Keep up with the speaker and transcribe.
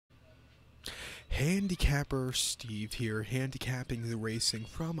Handicapper Steve here, handicapping the racing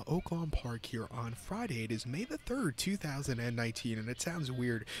from Oaklawn Park here on Friday. It is May the 3rd, 2019, and it sounds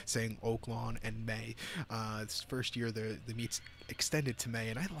weird saying Oaklawn and May. This first year the meet's extended to May,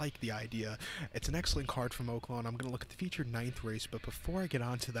 and I like the idea. It's an excellent card from Oaklawn. I'm going to look at the featured 9th race, but before I get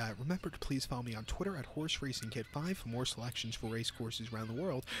on to that, remember to please follow me on Twitter at HorseRacingKid5 for more selections for race courses around the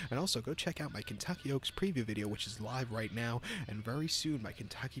world, and also go check out my Kentucky Oaks preview video, which is live right now, and very soon my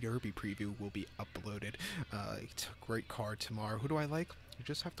Kentucky Derby preview will be uploaded. It's a great card tomorrow. Who do I like? You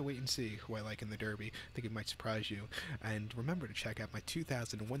just have to wait and see who I like in the Derby. I think it might surprise you. And remember to check out my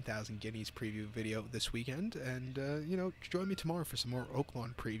 2,000 and 1,000 Guineas preview video this weekend. And, join me tomorrow for some more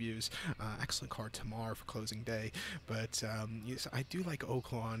Oaklawn previews. Excellent card tomorrow for closing day. But, yes, I do like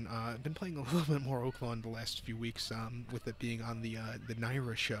Oaklawn. I've been playing a little bit more Oaklawn the last few weeks, with it being on the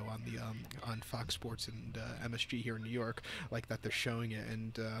Naira show on Fox Sports and MSG here in New York. I like that they're showing it,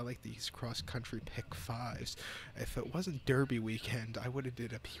 and I like these cross-country pick fives. If it wasn't Derby weekend, I would have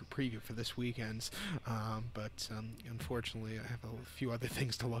did a preview for this weekend's, but unfortunately I have a few other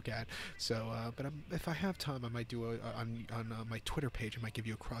things to look at. So, but if I have time, I might do on my Twitter page. I might give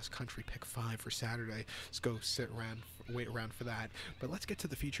you a cross-country pick 5 for Saturday. Let's go wait around for that. But let's get to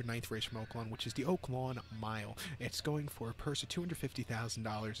the featured 9th race from Oaklawn, which is the Oaklawn Mile. It's going for a purse of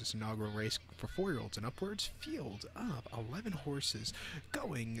 $250,000. This inaugural race for 4-year-olds and upwards. Field of 11 horses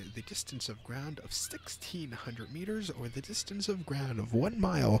going the distance of ground of 1,600 meters, or the distance of ground of 1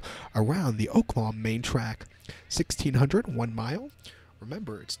 mile around the Oaklawn main track. 1,600, 1 mile.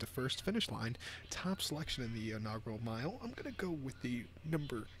 Remember, it's the first finish line. Top selection in the inaugural mile. I'm going to go with the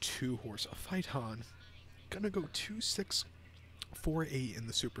number 2 horse, a Fight On. Going to go 2-6-4-8 in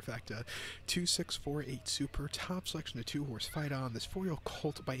the superfecta. 2-6-4-8 super. Top selection of 2 horse, Fight On. This 4-year-old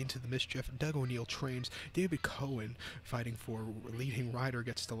colt by Into the Mischief. Doug O'Neill trains. David Cohen fighting for leading rider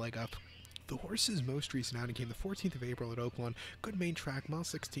gets the leg up. The horse's most recent outing came the 14th of April at Oaklawn. Good main track, mile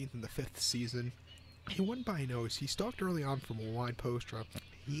 16th in the 5th season. He won by nose. He stalked early on from a wide post drop.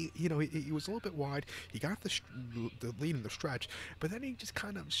 He was a little bit wide. He got the lead in the stretch, but then he just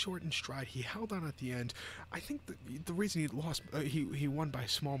kind of shortened stride. He held on at the end. I think the reason he lost, he won by a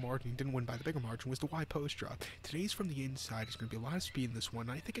small margin, he didn't win by the bigger margin, was the wide post drop. Today's from the inside. There's going to be a lot of speed in this one.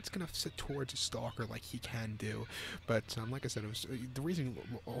 I think it's going to sit towards a stalker like he can do. But like I said, it was the reason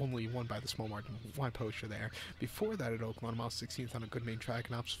he only won by the small margin, wide poster there. Before that at Oaklawn, mile 16th on a good main track,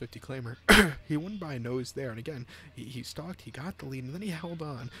 an opposite 50 claimer. He won by a nose there, and again, he stalked, he got the lead, and then he held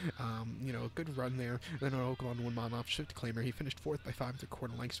on. A good run there. And then on Oaklawn, 1 mile and off 50 claimer. He finished 4th by 5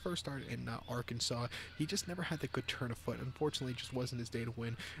 3/4 lengths. First start in Arkansas. He just never had the good turn of foot. Unfortunately, it just wasn't his day to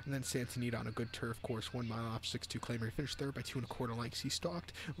win. And then Santa Anita on a good turf course, 1 mile off 6-2 claimer. He finished 3rd by 2 1/4 lengths. He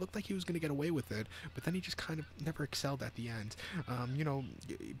stalked, looked like he was going to get away with it, but then he just kind of never excelled at the end.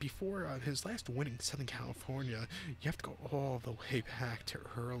 Before his last win in Southern California, you have to go all the way back to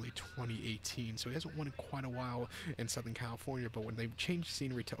early 2018. So he hasn't won in quite a while in Southern California, but when they changed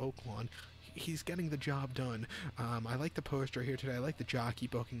scenery to Oaklawn, he's getting the job done. I like the poster here today. I like the jockey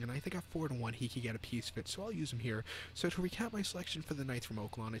booking, and I think at 4-1 he could get a piece fit, so I'll use him here. So to recap my selection for the night from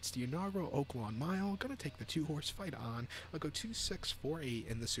Oaklawn, it's the inaugural Oaklawn Mile. Gonna take the 2 horse Fight On. I'll go 2-6-4-8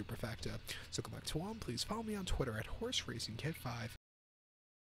 in the superfecta. So go back to on. Please follow me on Twitter at HorseRacingKid5.